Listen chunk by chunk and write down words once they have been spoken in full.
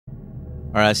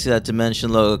All right, I see that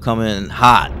Dimension logo coming in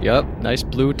hot. Yep, nice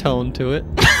blue tone to it.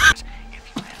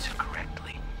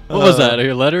 What was that?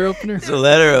 A letter opener? It's a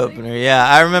letter opener. Yeah,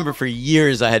 I remember for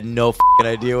years I had no f***ing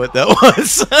idea what that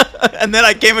was, and then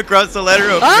I came across the letter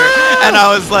opener, and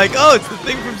I was like, "Oh, it's the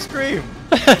thing from Scream."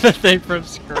 The thing from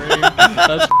Scream.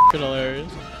 That's f***ing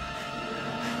hilarious.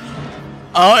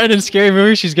 Oh, and in Scary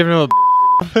Movie, she's giving him a.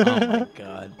 Oh my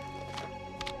god.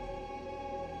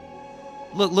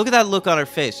 Look at that look on her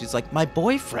face. She's like, "My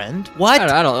boyfriend? What?"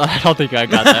 I don't think I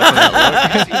got that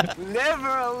from that look. Never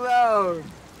alone.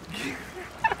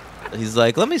 He's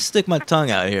like, "Let me stick my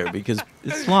tongue out here because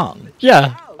it's long."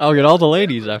 Yeah, I'll get all the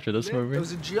ladies after this It movie.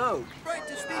 was a joke.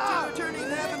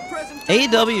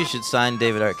 AEW should sign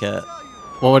David Arquette.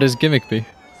 What would his gimmick be?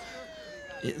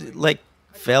 Like,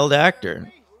 failed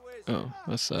actor. Oh,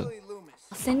 that's sad.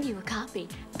 I'll send you a copy.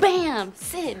 Bam!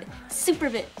 Sid, super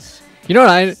bitch. You know what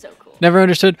I So cool. never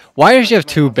understood? Why does she have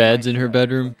 2 beds in her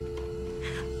bedroom?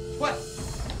 What?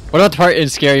 What about the part in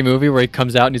Scary Movie where he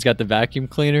comes out and he's got the vacuum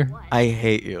cleaner? I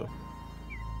hate you.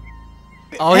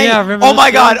 Oh Hey, yeah, remember? Oh this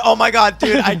one? my god,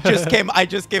 dude! I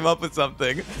just came up with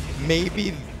something.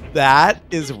 Maybe that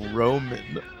is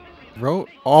Roman.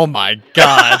 Oh my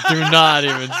god! Do not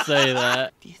even say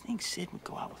that. Do you think Sid would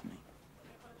go out with me?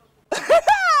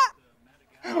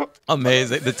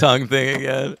 Amazing, the tongue thing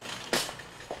again.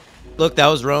 Look, that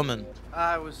was Roman.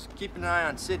 I was keeping an eye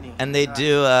on Sydney. And they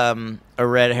do a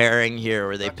red herring here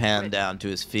where they pan down to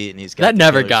his feet and he's got That the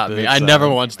never killer's got me. boots I on. never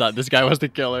once thought this guy was the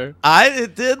killer.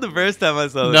 It did the first time I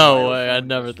saw it. No way! I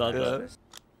never thought Yeah. that.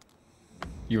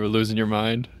 You were losing your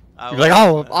mind. I You're like,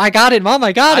 was. oh, I got it, Mom!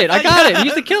 I got it! I got it!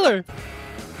 He's the killer!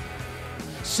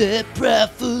 Set proud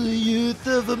for the youth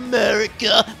of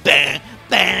America. Bah,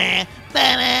 bah,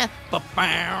 bah, bah,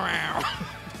 bah.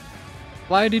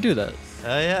 Why did he do that?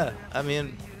 Oh yeah, I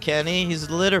mean Kenny, he's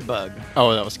a litter bug.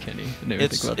 Oh, that was Kenny. I didn't even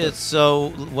think about It's so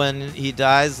when he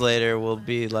dies later, we'll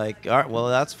be like, all right, well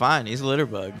that's fine. He's a litter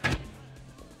bug. that.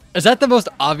 Is that the most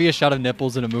obvious shot of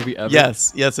nipples in a movie ever?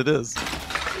 Yes, it is.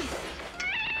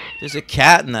 There's a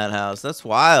cat in that house. That's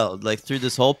wild. Like through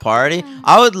this whole party,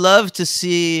 I would love to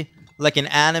see like an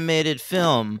animated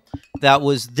film that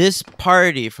was this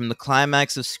party from the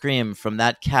climax of Scream from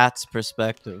that cat's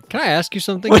perspective. Can I ask you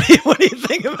something? What do you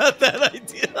think about that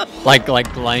idea? like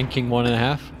Lion King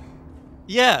 1.5?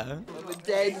 Yeah. The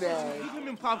dead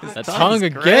man. That Tongue's tongue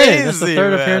again. That's the crazy,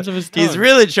 third man. appearance of his tongue. He's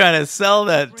really trying to sell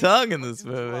that tongue in this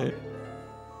movie.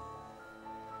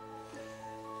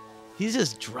 He's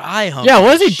just dry humping. Yeah,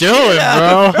 what is he shit doing,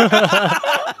 out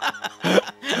bro?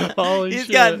 Holy He's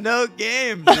shit. got no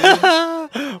game,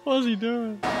 dude. What is he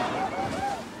doing?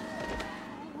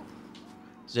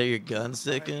 Is that your gun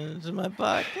sticking into my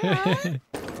pocket?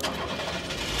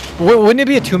 Wouldn't it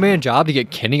be a 2-man job to get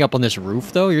Kenny up on this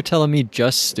roof, though? You're telling me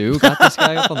just Stu got this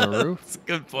guy up on the roof? That's a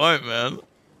good point, man.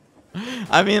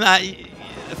 I mean,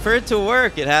 for it to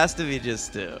work, it has to be just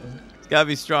Stu. He's got to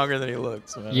be stronger than he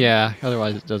looks, man. Yeah,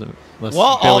 otherwise it doesn't. Unless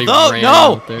Well, Billy although, ran no,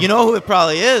 out there. you know who it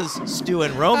probably is? Stu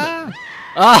and Roman.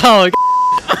 Oh,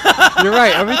 you're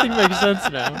right. Everything makes sense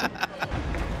now.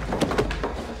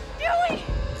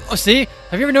 Oh, see?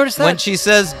 Have you ever noticed that? When she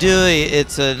says Dewey,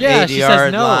 it's an Yeah, she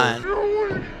says 80-yard no. line.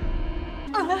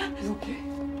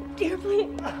 Dear, please.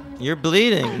 You're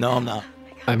bleeding. No, I'm not.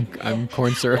 I'm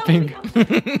corn syruping.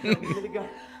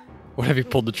 What, have you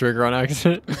pulled the trigger on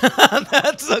accident?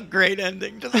 That's a great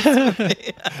ending to this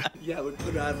movie. Yeah, it would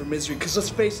put her out of her misery. Because let's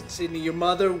face it, Sydney, your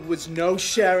mother was no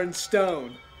Sharon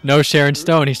Stone. No Sharon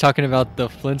Stone. He's talking about the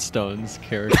Flintstones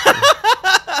character.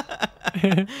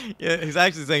 Yeah, he's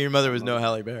actually saying your mother was no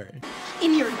Halle Berry.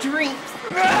 In your dreams.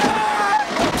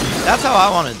 That's how I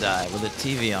want to die, with a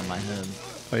TV on my head.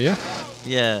 Oh, yeah?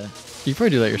 Yeah. You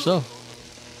probably do that yourself.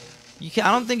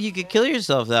 I don't think you could kill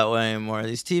yourself that way anymore.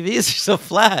 These TVs are so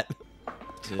flat.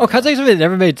 Dude. Oh, can I tell you something that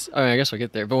never made... I mean, I guess we'll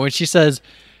get there. But when she says...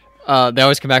 they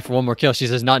always come back for one more kill. She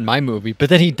says, not in my movie. But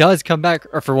then he does come back,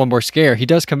 or for one more scare. He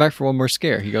does come back for one more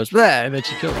scare. He goes, "Bleh," and then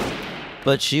she kills him.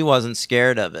 But she wasn't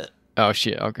scared of it. Oh,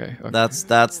 shit. Okay. That's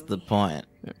the point.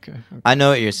 Okay. I know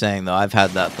what you're saying, though. I've had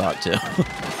that thought, too.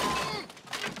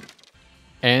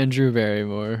 Andrew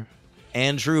Barrymore.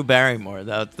 Andrew Barrymore.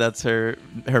 That's her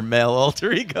male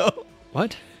alter ego.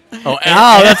 What? Oh,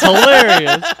 that's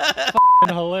hilarious.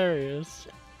 F***ing hilarious.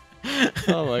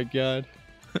 Oh, my God.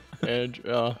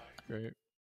 Andrew. Oh, great.